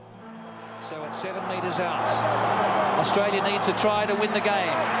So at 7 metres out, Australia needs a try to win the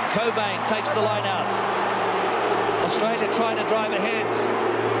game. Cobain takes the line out. Australia trying to drive ahead.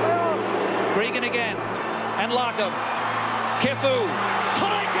 Gregan again, and Larkham. Kefu.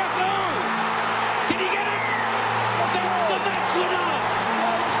 Try Kefu! Did he get it? That's the match winner!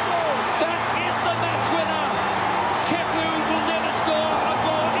 That is the match winner! Kefu will never score a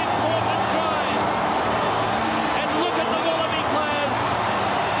more important try. And look at the Wallaby players.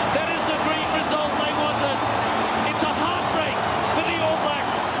 That is the dream result they wanted. It's a heartbreak for the All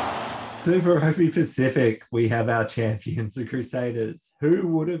Blacks. Super Rugby Pacific, we have our champions, the Crusaders. Who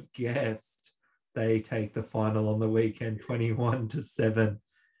would have guessed they take the final on the weekend, 21-7?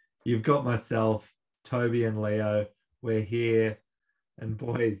 You've got myself, Toby and Leo. We're here. And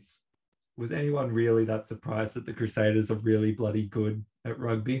boys, was anyone really that surprised that the Crusaders are really bloody good at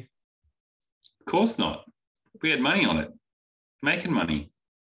rugby? Of course not. We had money on it. Making money.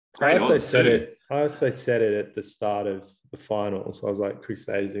 I also said it at the start of the finals. I was like,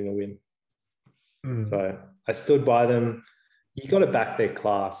 Crusaders are going to win. So I stood by them. You got to back their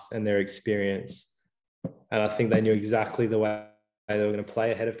class and their experience. And I think they knew exactly the way they were going to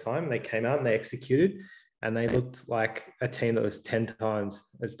play ahead of time. They came out and they executed, and they looked like a team that was 10 times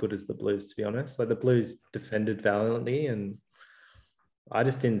as good as the Blues, to be honest. Like, the Blues defended valiantly, and I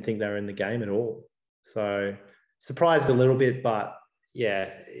just didn't think they were in the game at all. So surprised a little bit, but yeah,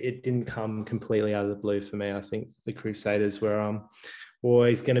 it didn't come completely out of the blue for me. I think the Crusaders were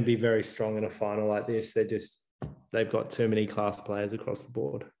always going to be very strong in a final like this. They've got too many class players across the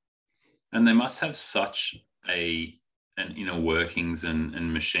board. And they must have such an inner workings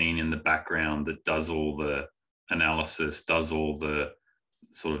and machine in the background that does all the analysis, does all the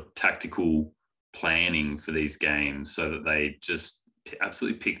sort of tactical planning for these games, so that they just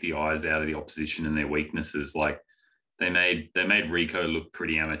absolutely pick the eyes out of the opposition and their weaknesses. Like, they made Rico look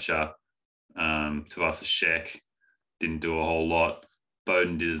pretty amateur. Tavasa Sheck didn't do a whole lot.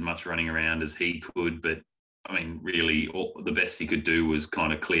 Bowden did as much running around as he could, but I mean, really, the best he could do was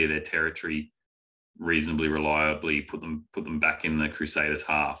kind of clear their territory reasonably reliably, put them back in the Crusaders'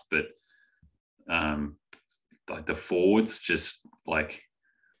 half. But like, the forwards just weren't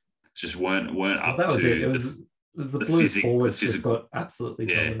up that was to it. It was the Blues forwards just got absolutely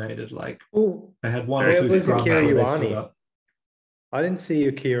dominated. Like, they had one or two scrums where they stood up. I didn't see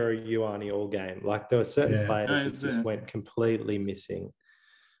Akira Ioane all game. Like, there were certain players that just went completely missing.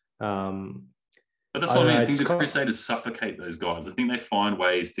 But that's what I mean. I think the Crusaders suffocate those guys. I think they find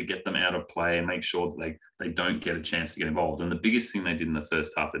ways to get them out of play and make sure that they don't get a chance to get involved. And the biggest thing they did in the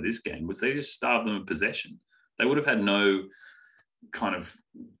first half of this game was they just starved them of possession. They would have had no kind of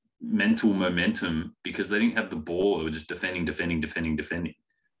mental momentum because they didn't have the ball. They were just defending.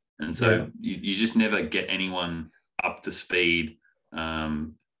 And so you just never get anyone up to speed.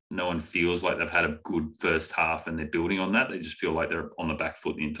 No one feels like they've had a good first half and they're building on that. They just feel like they're on the back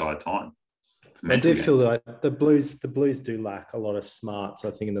foot the entire time. I do feel like the Blues do lack a lot of smarts,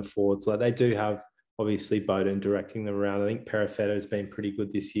 I think, in the forwards. Like, they do have, obviously, Bowden directing them around. I think Perifetto has been pretty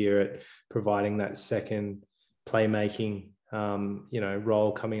good this year at providing that second playmaking,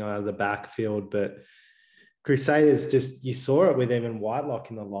 role coming out of the backfield. But Crusaders, you saw it with even Whitelock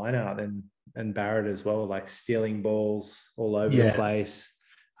in the line-out and Barrett as well, like stealing balls all over the place.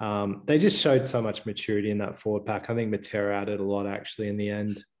 They just showed so much maturity in that forward pack. I think Matera added a lot, actually, in the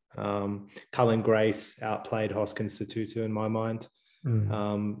end. Cullen Grace outplayed Hoskins Sotutu in my mind.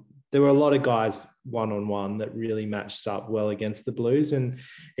 There were a lot of guys one-on-one that really matched up well against the Blues. And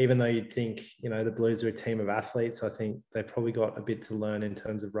even though you'd think, the Blues are a team of athletes, I think they probably got a bit to learn in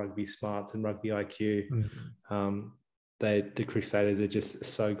terms of rugby smarts and rugby IQ. The Crusaders are just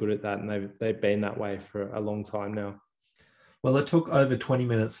so good at that, and they've been that way for a long time now. Well, it took over 20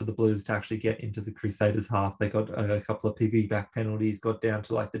 minutes for the Blues to actually get into the Crusaders' half. They got a couple of PV back penalties, got down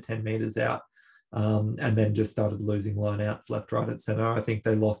to like the 10 metres out, and then just started losing line-outs left, right, et cetera. I think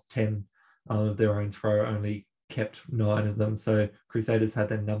they lost 10 of their own throw, only kept 9 of them. So Crusaders had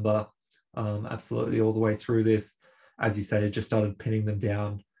their number absolutely all the way through this. As you say, it just started pinning them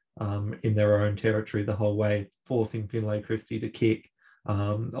down in their own territory the whole way, forcing Finlay Christie to kick.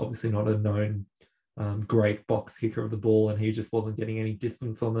 Obviously not a known great box kicker of the ball, and he just wasn't getting any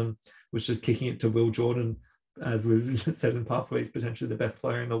distance on them, was just kicking it to Will Jordan, as we've said in past weeks, potentially the best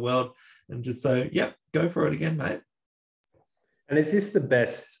player in the world. And just so, go for it again, mate. And is this the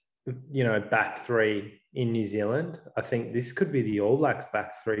best, back three in New Zealand? I think this could be the All Blacks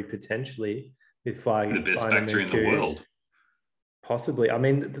back three potentially. The best back three in the world. Possibly. I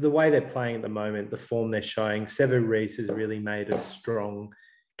mean, the way they're playing at the moment, the form they're showing, Sevu Reece has really made a strong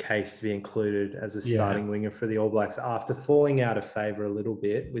case to be included as a starting winger for the All Blacks after falling out of favour a little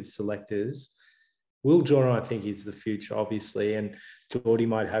bit with selectors. Will Jordan, I think, is the future, obviously, and Geordie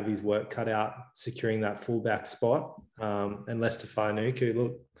might have his work cut out securing that fullback spot. And Lester Fanuku,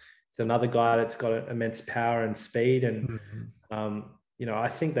 look, it's another guy that's got immense power and speed, and I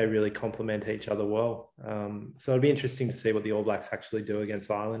think they really complement each other well. So it'd be interesting to see what the All Blacks actually do against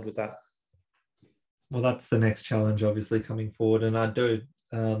Ireland with that. Well, that's the next challenge, obviously, coming forward, and I do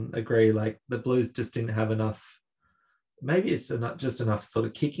agree. Like the Blues just didn't have enough. Maybe it's not just enough sort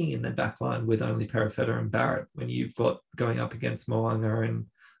of kicking in their back line with only Perifetta and Barrett when you've got going up against Mo'unga and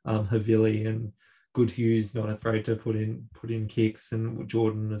Havili and Good Hughes not afraid to put in kicks, and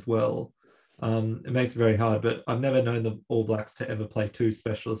Jordan as well. It makes it very hard, but I've never known the All Blacks to ever play two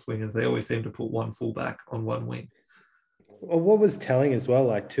specialist wingers. They always seem to put one fullback on one wing. Well, what was telling as well,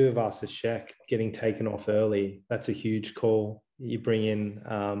 like Tuivasa-Sheck getting taken off early, that's a huge call. You bring in,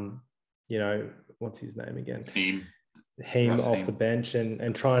 what's his name again? Heem off the bench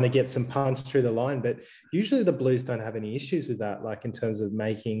and trying to get some punch through the line. But usually the Blues don't have any issues with that, like in terms of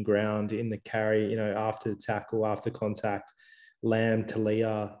making ground in the carry, after the tackle, after contact. Lamb,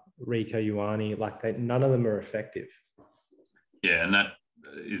 Talia, Rieko Ioane, none of them are effective. Yeah, and that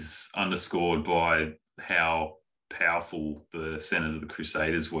is underscored by how powerful the centers of the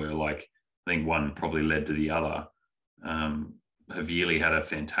Crusaders were. Like, I think one probably led to the other. Havili had a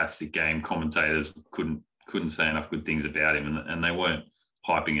fantastic game. Commentators couldn't say enough good things about him, and they weren't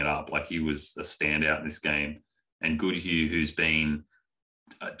hyping it up. Like, he was a standout in this game. And Goodhue, who's been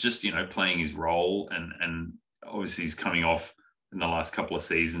just playing his role, and obviously he's coming off in the last couple of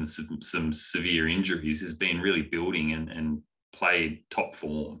seasons some severe injuries, has been really building and played top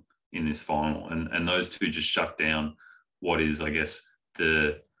form in this final. And those two just shut down what is, I guess,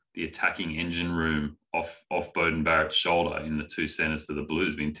 the attacking engine room off Beauden Barrett's shoulder in the two centers for the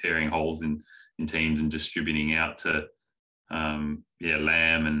Blues, been tearing holes in teams and distributing out to Lamb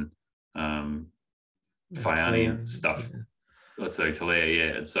and Faiani and stuff. Let's say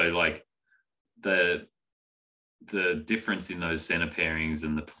Talia, And so like the difference in those center pairings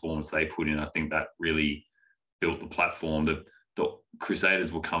and the performance they put in, I think that really built the platform. The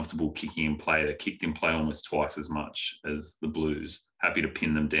Crusaders were comfortable kicking in play. They kicked in play almost twice as much as the Blues, happy to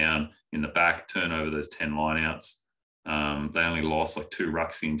pin them down in the back, turn over those 10 lineouts. They only lost like 2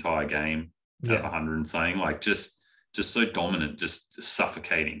 rucks the entire game out of 100 and something. Like just so dominant, just a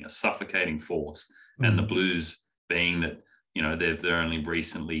suffocating force. And the Blues, being that they're only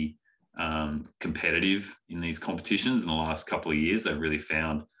recently competitive in these competitions in the last couple of years, they've really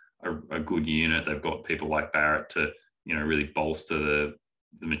found a good unit. They've got people like Barrett to really bolster the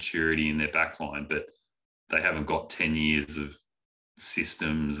maturity in their back line, but they haven't got 10 years of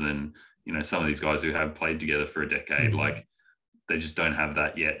systems and some of these guys who have played together for a decade, like they just don't have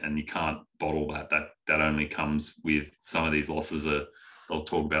that yet, and you can't bottle that only comes with some of these losses. They'll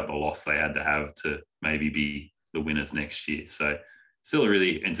talk about the loss they had to have to maybe be the winners next year. So still a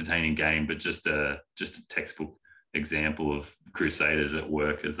really entertaining game, but just a textbook example of Crusaders at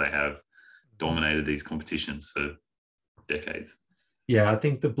work as they have dominated these competitions for decades. Yeah, I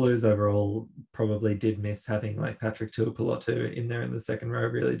think the Blues overall probably did miss having like Patrick Tuipulotu in there in the second row,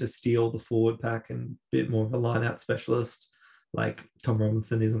 really to steal the forward pack and a bit more of a line-out specialist. Like Tom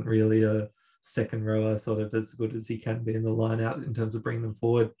Robinson isn't really a second rower sort of as good as he can be in the line-out in terms of bringing them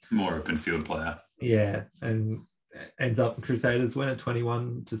forward. More open field player. Yeah, and ends up Crusaders win at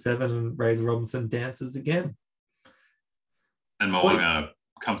 21-7 and Razor Robinson dances again. And Mo'unga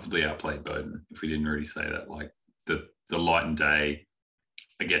comfortably outplayed Beauden, if we didn't already say that. Like the light and day,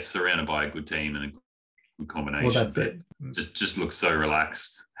 I guess, surrounded by a good team and a good combination. Well, that's it. Just looked so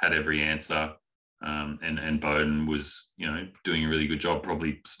relaxed, had every answer. And Beauden was, doing a really good job,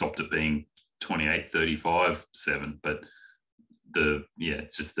 probably stopped it being 28-35-7. But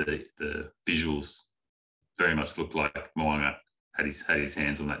it's just the visuals very much looked like Mo'unga had his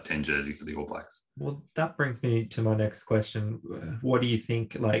hands on that 10 jersey for the All Blacks. Well, that brings me to my next question. What do you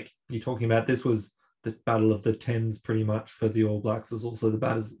think, like you're talking about, this was the battle of the 10s pretty much for the All Blacks. It was also the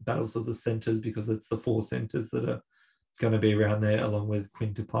battles of the centres, because it's the 4 centres that are going to be around there along with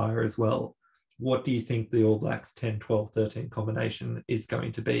Quinn Tupaia as well. What do you think the All Blacks 10, 12, 13 combination is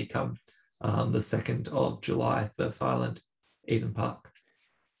going to be come the 2nd of July versus Ireland, Eden Park?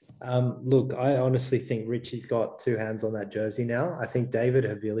 Look, I honestly think Richie's got 2 hands on that jersey now. I think David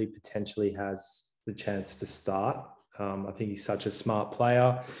Havili potentially has the chance to start. I think he's such a smart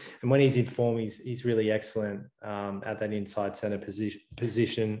player. And when he's in form, he's really excellent at that inside centre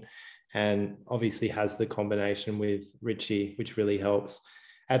position, and obviously has the combination with Richie, which really helps.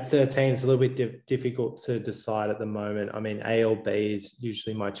 At 13, it's a little bit difficult to decide at the moment. I mean, ALB is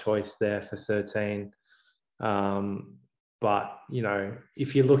usually my choice there for 13. But, you know,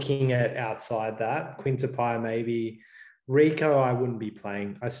 if you're looking at outside that, Quintapaya maybe. Rico, I wouldn't be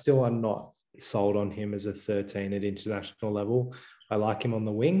playing. I still am not sold on him as a 13 at international level. I like him on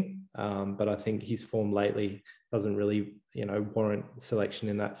the wing, but I think his form lately doesn't really, you know, warrant selection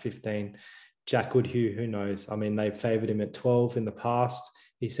in that 15. Jack Goodhue, who knows? I mean, they've favoured him at 12 in the past.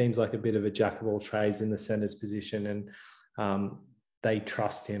 He seems like a bit of a jack of all trades in the centre's position, and they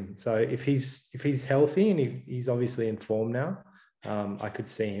trust him. So if he's healthy and he's obviously in form now, I could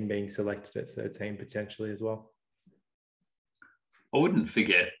see him being selected at 13 potentially as well. I wouldn't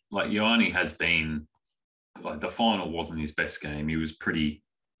forget, like, Ioane has been, like, the final wasn't his best game. He was pretty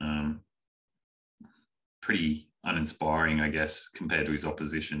uninspiring, I guess, compared to his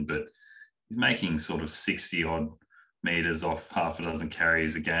opposition, but he's making sort of 60 odd meters off half a dozen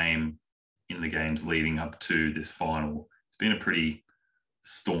carries a game in the games leading up to this final. It's been a pretty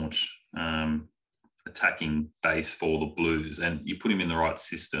staunch attacking base for the Blues, and you put him in the right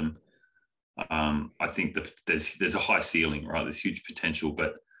system. I think that there's a high ceiling, right? There's huge potential,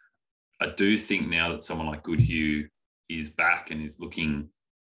 but I do think now that someone like Goodhue is back and is looking,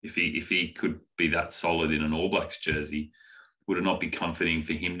 if he could be that solid in an All Blacks jersey, would it not be comforting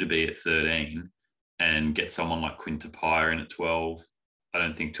for him to be at 13 and get someone like Quintapaya in at 12? I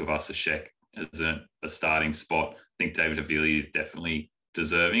don't think Tuivasa Sheck has a starting spot. I think David Havili is definitely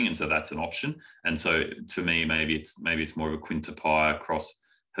deserving, and so that's an option. And so to me, maybe it's more of a Quintapaya cross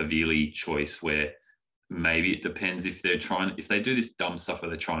Havili choice, where maybe it depends if they do this dumb stuff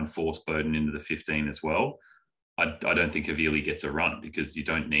where they try and force Beauden into the 15 as well. I don't think Havili gets a run, because you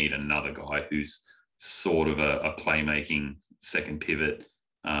don't need another guy who's sort of a playmaking second pivot,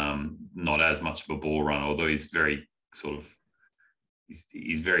 not as much of a ball runner, although he's very sort of,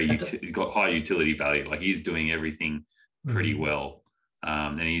 he's got high utility value. Like, he's doing everything pretty well.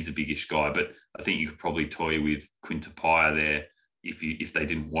 And he's a biggish guy, but I think you could probably toy with Quintapaya there if they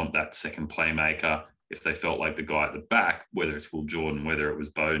didn't want that second playmaker, if they felt like the guy at the back, whether it's Will Jordan, whether it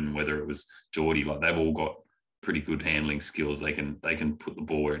was Beauden, whether it was Geordie, like, they've all got pretty good handling skills. They can put the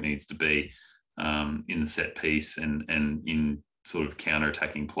ball where it needs to be in the set piece and in sort of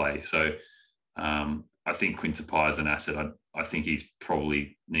counter-attacking play. So I think Quintapaya is an asset. I think he's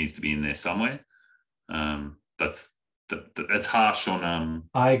probably needs to be in there somewhere. That's harsh on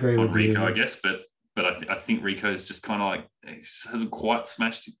I agree with Rico, you. I guess, but I think Rico's just kind of like, hasn't quite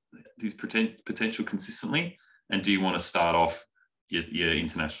smashed his potential consistently. And do you want to start off your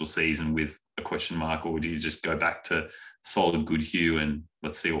international season with a question mark, or do you just go back to solid Goodhue and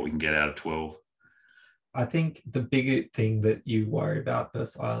let's see what we can get out of 12? I think the bigger thing that you worry about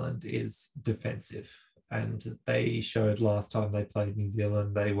versus Ireland is defensive. And they showed last time they played New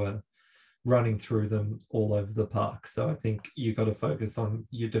Zealand, they were running through them all over the park. So I think you got to focus on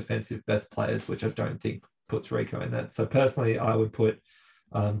your defensive best players, which I don't think puts Rico in that. So personally, I would put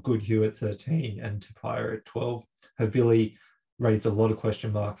Goodhue at 13 and Tapia at 12. Havili raised a lot of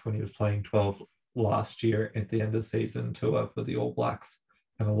question marks when he was playing 12 last year at the end of the season tour for the All Blacks.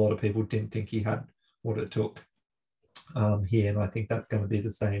 And a lot of people didn't think he had what it took here. And I think that's going to be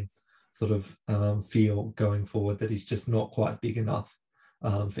the same sort of feel going forward, that he's just not quite big enough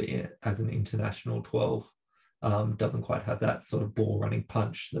as an international 12. Doesn't quite have that sort of ball running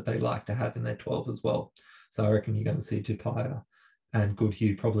punch that they like to have in their 12 as well. So I reckon you're going to see Tapia and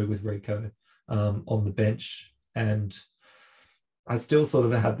Goodhue probably with Rico on the bench. And I still sort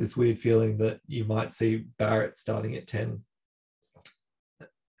of have this weird feeling that you might see Barrett starting at 10.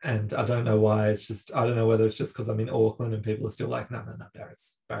 And I don't know why. I don't know whether it's just because I'm in Auckland and people are still like, no,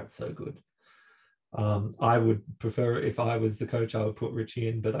 Barrett's so good. I would prefer, if I was the coach, I would put Richie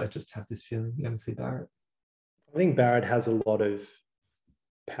in, but I just have this feeling you're going to see Barrett. I think Barrett has a lot of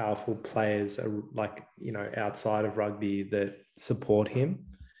powerful players, like, you know, outside of rugby that support him.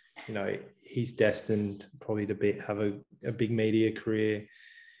 You know, he's destined probably to have a big media career.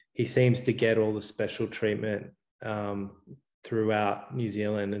 He seems to get all the special treatment throughout New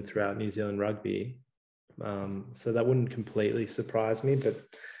Zealand and throughout New Zealand rugby. So that wouldn't completely surprise me, but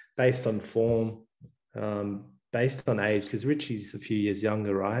based on form, based on age, because Richie's a few years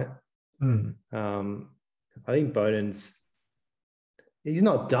younger, right? I think Beauden's, he's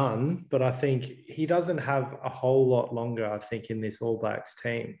not done, but I think he doesn't have a whole lot longer, I think, in this All Blacks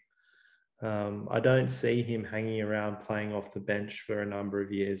team. I don't see him hanging around playing off the bench for a number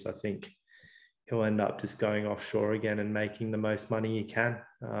of years. I think he'll end up just going offshore again and making the most money he can,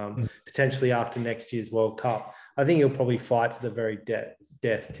 potentially after next year's World Cup. I think he'll probably fight to the very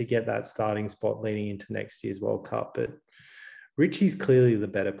death to get that starting spot leading into next year's World Cup. But Richie's clearly the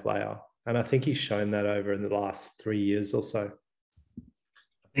better player. And I think he's shown that over in the last 3 years or so.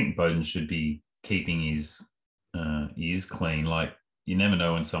 I think Bowden should be keeping his ears clean. Like, you never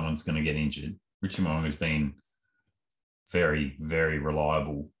know when someone's going to get injured. Richie Mo'unga's been very, very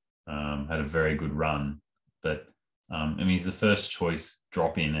reliable, had a very good run. But, he's the first choice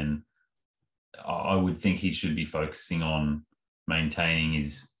drop-in, and I would think he should be focusing on maintaining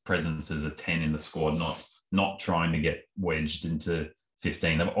his presence as a 10 in the squad, not trying to get wedged into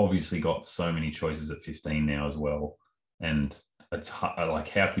 15. They've obviously got so many choices at 15 now as well. And it's like,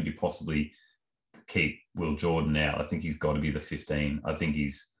 how could you possibly keep Will Jordan out? I think he's got to be the 15. I think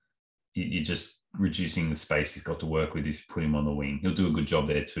you're just reducing the space he's got to work with if you put him on the wing. He'll do a good job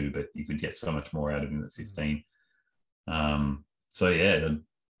there too, but you could get so much more out of him at 15. So yeah,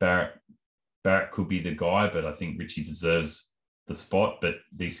 Barrett could be the guy, but I think Richie deserves the spot. But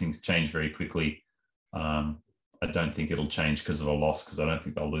these things change very quickly. I don't think it'll change because of a loss, because I don't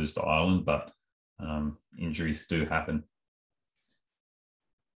think they'll lose to Ireland, but injuries do happen.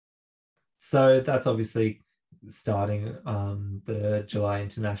 So that's obviously starting the July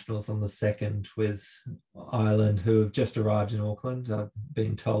internationals on the 2nd with Ireland, who have just arrived in Auckland. I've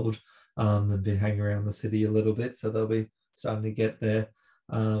been told they've been hanging around the city a little bit, so they'll be starting to get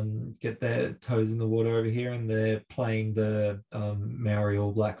their toes in the water over here, and they're playing the Maori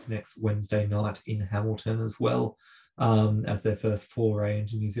All Blacks next Wednesday night in Hamilton as well, as their first foray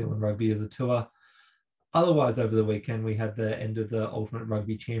into New Zealand rugby as a tour. Otherwise, over the weekend, we had the end of the Ultimate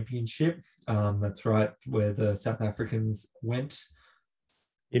Rugby Championship. That's right, where the South Africans went.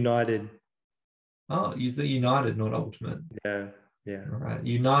 United. Oh, you said United, not Ultimate. Yeah. All right,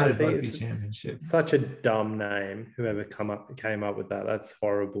 United Rugby Championship. Such a dumb name. Whoever came up with that, that's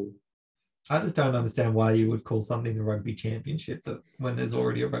horrible. I just don't understand why you would call something the Rugby Championship when there's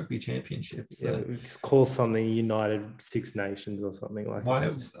already a Rugby Championship. So just call something United Six Nations or something like why?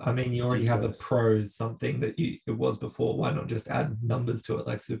 that. I mean, you already have a pros something that it was before. Why not just add numbers to it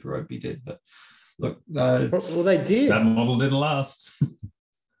like Super Rugby did? But look, well, they did. That model didn't last.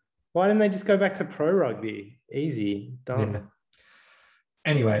 Why didn't they just go back to pro rugby? Easy, done. Yeah.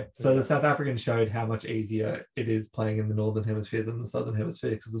 Anyway, so the South Africans showed how much easier it is playing in the Northern Hemisphere than the Southern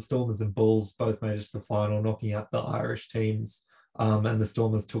Hemisphere, because the Stormers and Bulls both made it to the final, knocking out the Irish teams. And the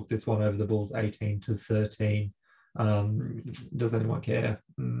Stormers took this one over the Bulls 18-13. Does anyone care?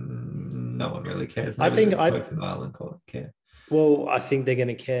 No one really cares. Maybe I think folks in Ireland care. Well, I think they're going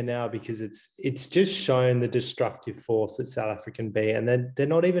to care now, because it's just shown the destructive force that South Africa can be, and they're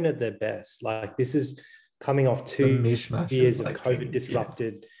not even at their best. Like, this is coming off 2 years of COVID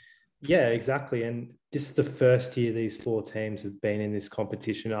disrupted. Yeah, exactly. And this is the first year these 4 teams have been in this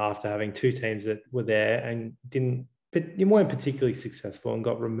competition after having 2 teams that were there and weren't particularly successful and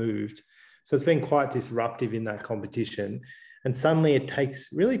got removed. So it's been quite disruptive in that competition. And suddenly it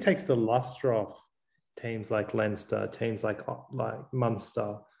really takes the luster off teams like Leinster, teams like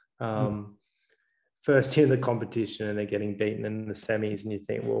Munster. First year in the competition, and they're getting beaten in the semis, and you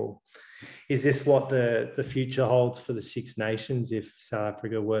think, well, is this what the future holds for the Six Nations if South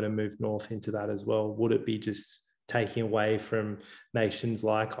Africa were to move north into that as well? Would it be just taking away from nations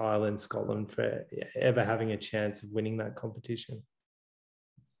like Ireland, Scotland for ever having a chance of winning that competition?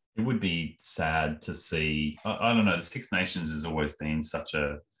 It would be sad to see. I don't know. The Six Nations has always been such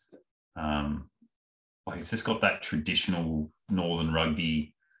a it's just got that traditional Northern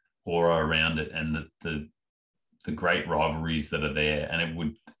rugby aura around it, and the great rivalries that are there. And it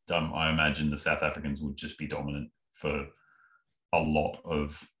would, I imagine the South Africans would just be dominant for a lot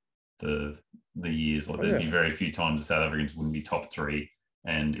of the years. Like, there'd be very few times the South Africans wouldn't be top 3,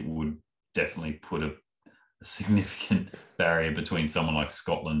 and it would definitely put a significant barrier between someone like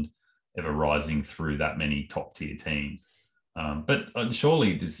Scotland ever rising through that many top tier teams. But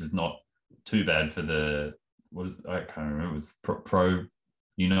surely this is not too bad for I can't remember. It was Pro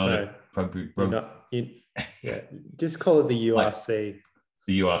United. Yeah, just call it the URC.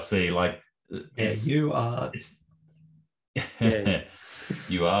 The URC, like, you are.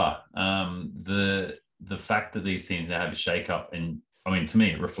 You are. The fact that these teams now have a shake-up, and I mean, to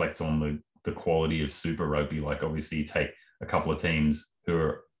me, it reflects on the quality of Super Rugby. Like, obviously, you take a couple of teams who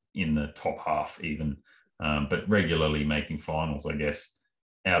are in the top half even, but regularly making finals, I guess,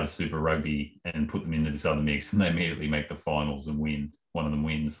 out of Super Rugby, and put them into this other mix, and they immediately make the finals and win. One of them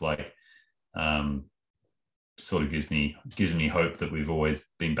wins. Like, sort of gives me hope that we've always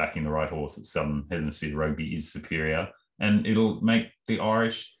been backing the right horse. That Southern Hemisphere rugby is superior, and it'll make the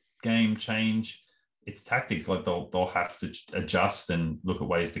Irish game change its tactics. Like, they'll have to adjust and look at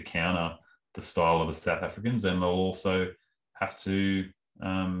ways to counter the style of the South Africans, and they'll also have to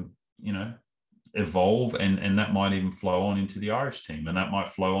evolve, and that might even flow on into the Irish team, and that might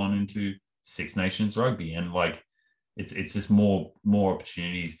flow on into Six Nations rugby, and like it's just more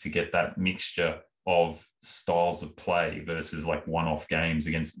opportunities to get that mixture of styles of play versus like one-off games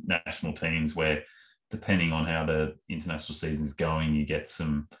against national teams where, depending on how the international season's going, you get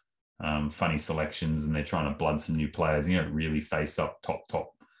some funny selections and they're trying to blood some new players. You don't really face up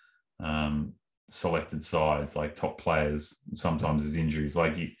top selected sides, like top players. Sometimes there's injuries.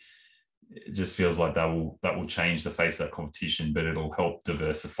 Like it just feels like that will change the face of that competition, but it'll help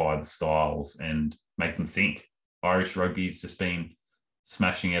diversify the styles and make them think. Irish rugby's just been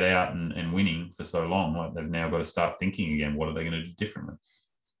smashing it out and winning for so long. Like they've now got to start thinking again. What are they going to do differently?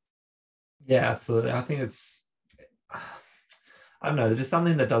 Yeah, absolutely. I think I don't know, there's just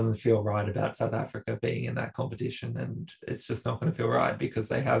something that doesn't feel right about South Africa being in that competition, and it's just not going to feel right because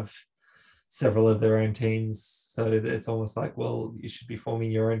they have several of their own teams. So it's almost like, well, you should be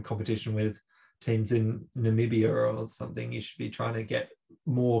forming your own competition with teams in Namibia or something. You should be trying to get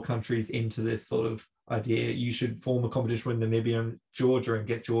more countries into this sort of idea. You should form a competition with Namibia and Georgia and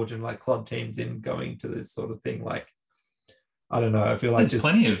get Georgian like club teams in going to this sort of thing. Like, I don't know. I feel like there's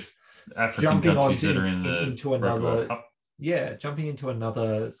plenty of African countries that are in the into another, yeah, jumping into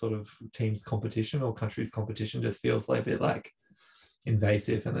another sort of team's competition or country's competition just feels like a bit like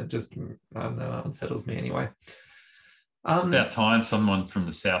invasive, and it just, I don't know, unsettles me anyway. It's about time someone from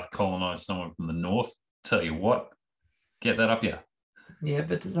the south colonized someone from the north. Tell you what, get that up, yeah. Yeah,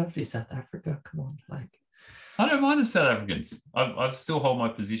 but does that have to be South Africa? Come on, like. I don't mind the South Africans. I still hold my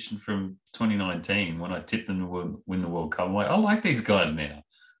position from 2019 when I tipped them to win the World Cup. I'm like, I like these guys now.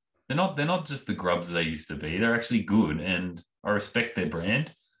 They're not just the grubs they used to be. They're actually good, and I respect their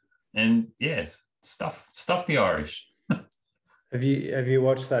brand. And yes, stuff the Irish. Have you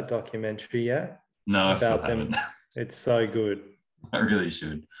watched that documentary yet? No, I still haven't. It's so good. I really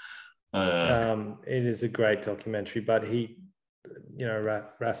should. It is a great documentary, but he,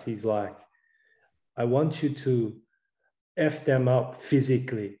 Rassie's like, I want you to F them up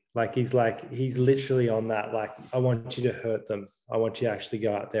physically. Like he's literally on that. Like, I want you to hurt them. I want you to actually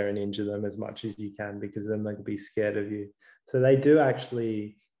go out there and injure them as much as you can, because then they'll be scared of you. So they do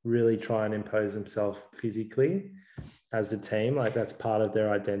actually really try and impose themselves physically as a team. Like, that's part of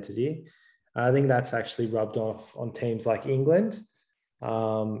their identity. I think that's actually rubbed off on teams like England.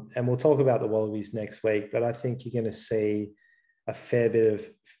 And we'll talk about the Wallabies next week, but I think you're going to see a fair bit of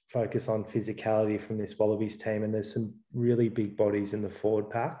focus on physicality from this Wallabies team. And there's some really big bodies in the forward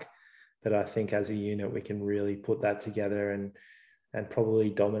pack that I think as a unit, we can really put that together and probably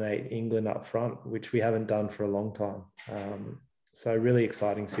dominate England up front, which we haven't done for a long time. So really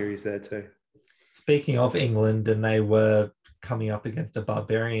exciting series there too. Speaking of England, and they were coming up against a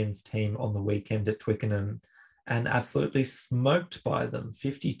Barbarians team on the weekend at Twickenham and absolutely smoked by them,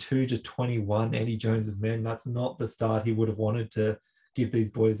 52-21. Eddie Jones's men. That's not the start he would have wanted to give these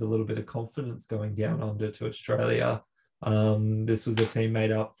boys a little bit of confidence going down under to Australia. This was a team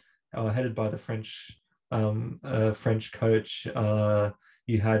made up, headed by the French coach.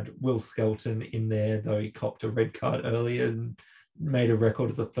 You had Will Skelton in there, though he copped a red card earlier and made a record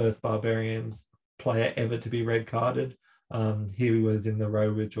as the first Barbarians player ever to be red carded. He was in the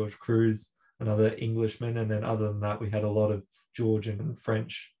row with George Cruz, another Englishman, and then other than that, we had a lot of Georgian and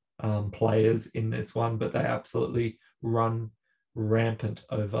French players in this one, but they absolutely run rampant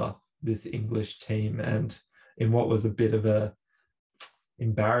over this English team, and in what was a bit of a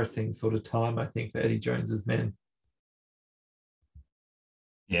embarrassing sort of time, I think, for Eddie Jones's men.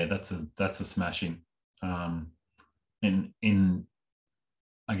 Yeah, that's a smashing. In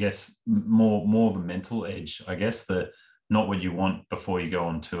I guess more of a mental edge. I guess that not what you want before you go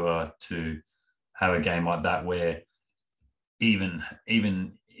on tour to have a game like that, where even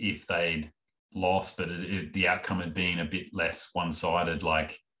if they'd lost, but the outcome had been a bit less one-sided,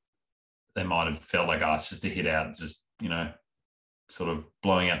 like they might have felt like, it's just a hit out, just, sort of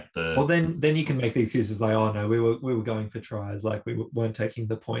blowing up the. Well, then you can make the excuses like, oh no, we were going for tries, like we weren't taking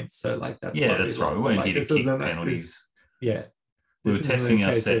the points, so like that's that's right. We weren't here to kick penalties. We were testing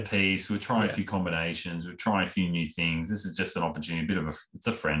our set piece. We were trying a few combinations. We were trying a few new things. This is just an opportunity, it's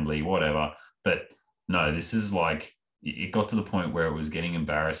a friendly, whatever. But no, this is like, it got to the point where it was getting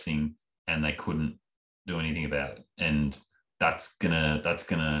embarrassing and they couldn't do anything about it. And that's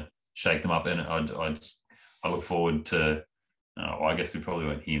gonna shake them up. And I look forward to, I guess we probably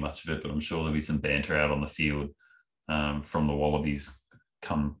won't hear much of it, but I'm sure there'll be some banter out on the field from the Wallabies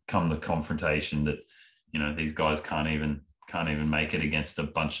come the confrontation that, these guys can't even make it against a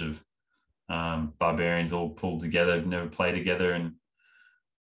bunch of Barbarians all pulled together, never play together, and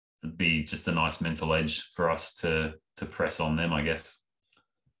it'd be just a nice mental edge for us to press on them, I guess.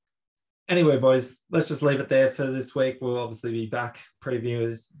 Anyway, boys, let's just leave it there for this week. We'll obviously be back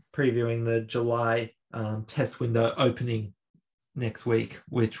previewing the July test window opening next week,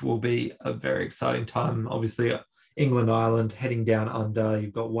 which will be a very exciting time. Obviously, England, Ireland heading down under.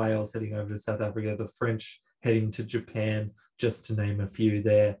 You've got Wales heading over to South Africa, the French heading to Japan, just to name a few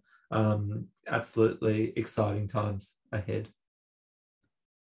there. Absolutely exciting times ahead.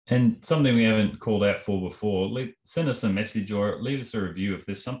 And something we haven't called out for before, send us a message or leave us a review if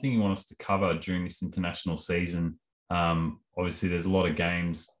there's something you want us to cover during this international season. Obviously, there's a lot of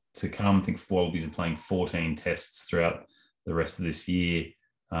games to come. I think Wallabies are playing 14 tests throughout the rest of this year.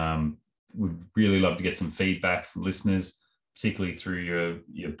 We'd really love to get some feedback from listeners, particularly through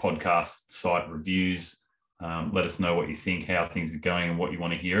your podcast site reviews. Let us know what you think, how things are going, and what you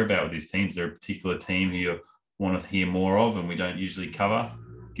want to hear about with these teams. Is there a particular team who you want to hear more of and we don't usually cover?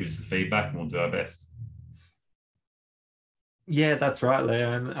 Give us the feedback and we'll do our best. Yeah, that's right,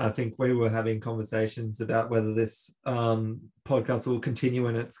 Leo. And I think we were having conversations about whether this podcast will continue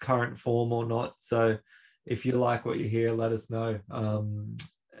in its current form or not. So if you like what you hear, let us know.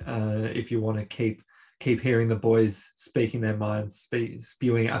 If you want to keep hearing the boys speaking their minds,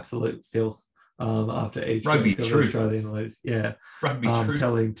 spewing absolute filth after each week of Australian lose. Yeah. Rugby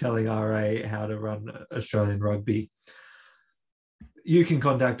truth. Telling RA how to run Australian rugby. You can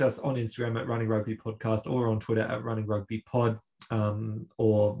contact us on Instagram at Running Rugby Podcast or on Twitter at Running Rugby Pod,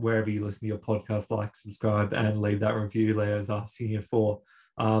 or wherever you listen to your podcast, like, subscribe, and leave that review Leo's asking you for.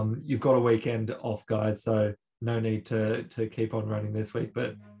 You've got a weekend off, guys, so no need to keep on running this week,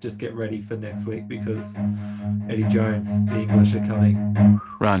 but just get ready for next week because Eddie Jones, the English are coming.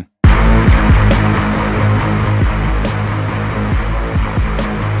 Run.